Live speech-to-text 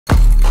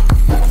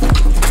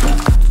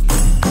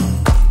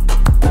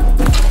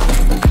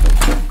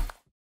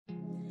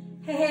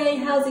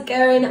it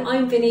going?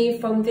 I'm Vinny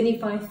from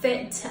VINIFY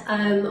Fit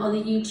on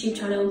the YouTube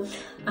channel,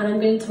 and I'm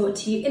going to talk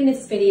to you in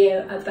this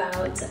video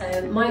about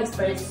my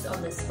experiences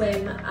on the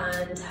swim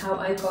and how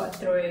I got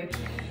through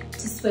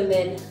to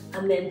swimming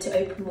and then to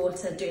open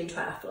water doing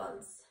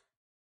triathlons.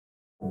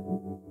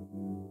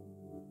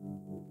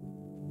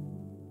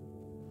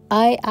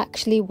 I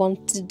actually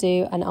wanted to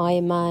do an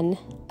Ironman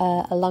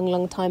a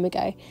long time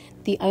ago.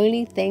 The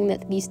only thing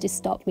that used to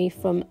stop me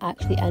from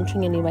actually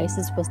entering any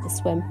races was the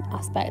swim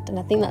aspect, and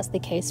I think that's the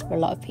case for a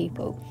lot of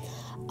people.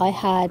 I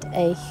had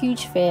a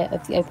huge fear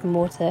of the open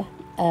water,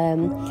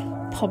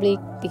 probably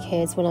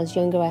because when I was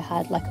younger I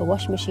had like a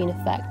washing machine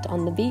effect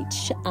on the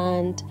beach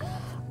and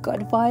got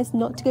advised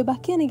not to go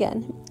back in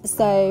again.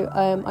 So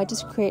I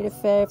just created a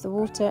fear of the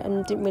water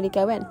and didn't really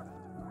go in.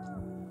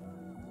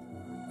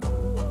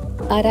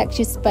 I'd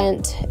actually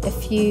spent a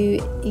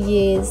few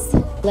years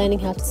learning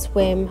how to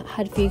swim,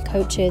 had a few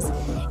coaches.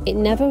 It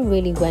never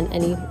really went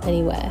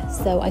anywhere,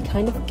 so I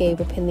kind of gave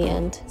up in the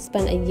end.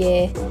 Spent a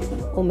year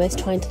almost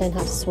trying to learn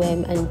how to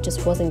swim and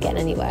just wasn't getting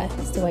anywhere,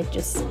 so I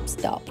just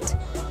stopped.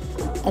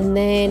 And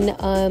then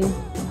a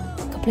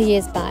couple of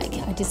years back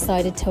I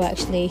decided to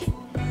actually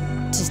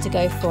just to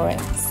go for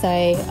it.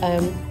 So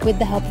with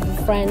the help of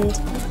a friend,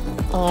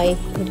 I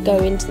would go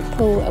into the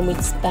pool and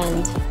we'd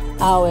spend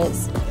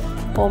hours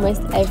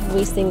almost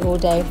every single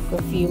day for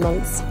a few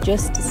months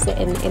just to sit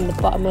in the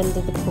bottom end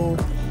of the pool,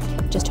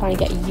 just trying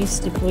to get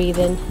used to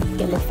breathing,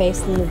 get my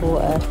face in the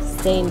water,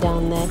 staying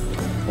down there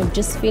and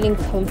just feeling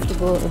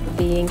comfortable of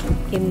being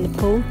in the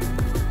pool.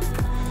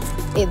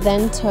 It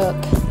then took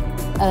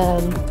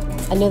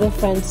another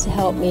friend to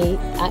help me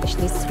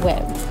actually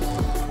swim.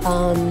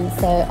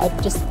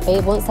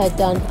 So once I'd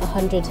done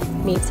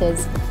 100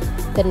 meters,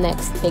 the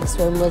next big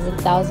swim was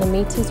 1,000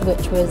 meters,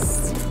 which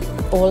was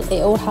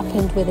it all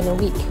happened within a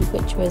week,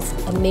 which was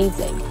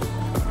amazing.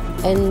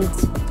 And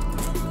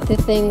the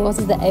thing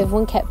was that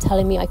everyone kept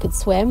telling me I could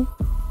swim.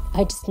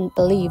 I just didn't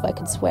believe I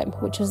could swim,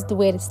 which was the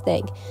weirdest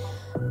thing.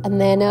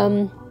 And then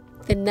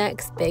the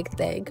next big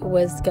thing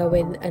was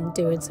going and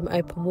doing some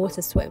open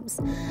water swims.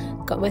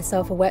 Got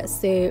myself a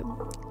wetsuit,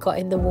 got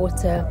in the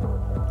water.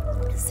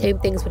 Same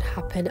things would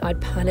happen.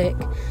 I'd panic,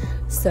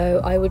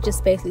 so I would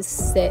just basically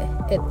sit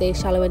at the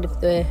shallow end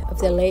of the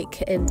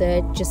lake and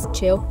just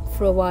chill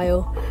for a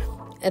while,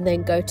 and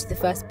then go to the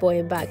first buoy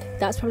and back.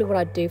 That's probably what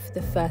I'd do for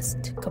the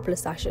first couple of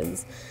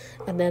sessions,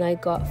 and then I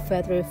got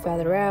further and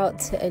further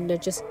out and I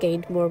just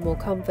gained more and more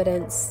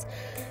confidence,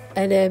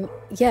 and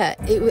yeah,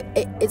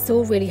 it's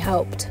all really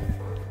helped.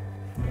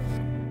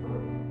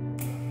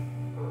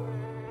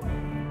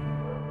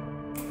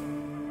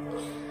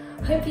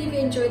 Hope you've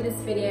enjoyed this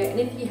video,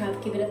 and if you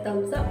have, give it a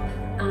thumbs up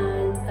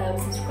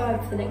and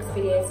subscribe for the next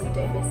video so you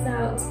don't miss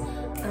out,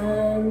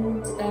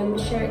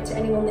 and share it to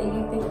anyone that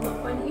you think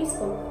might find it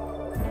useful.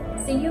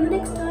 See you on the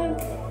next time.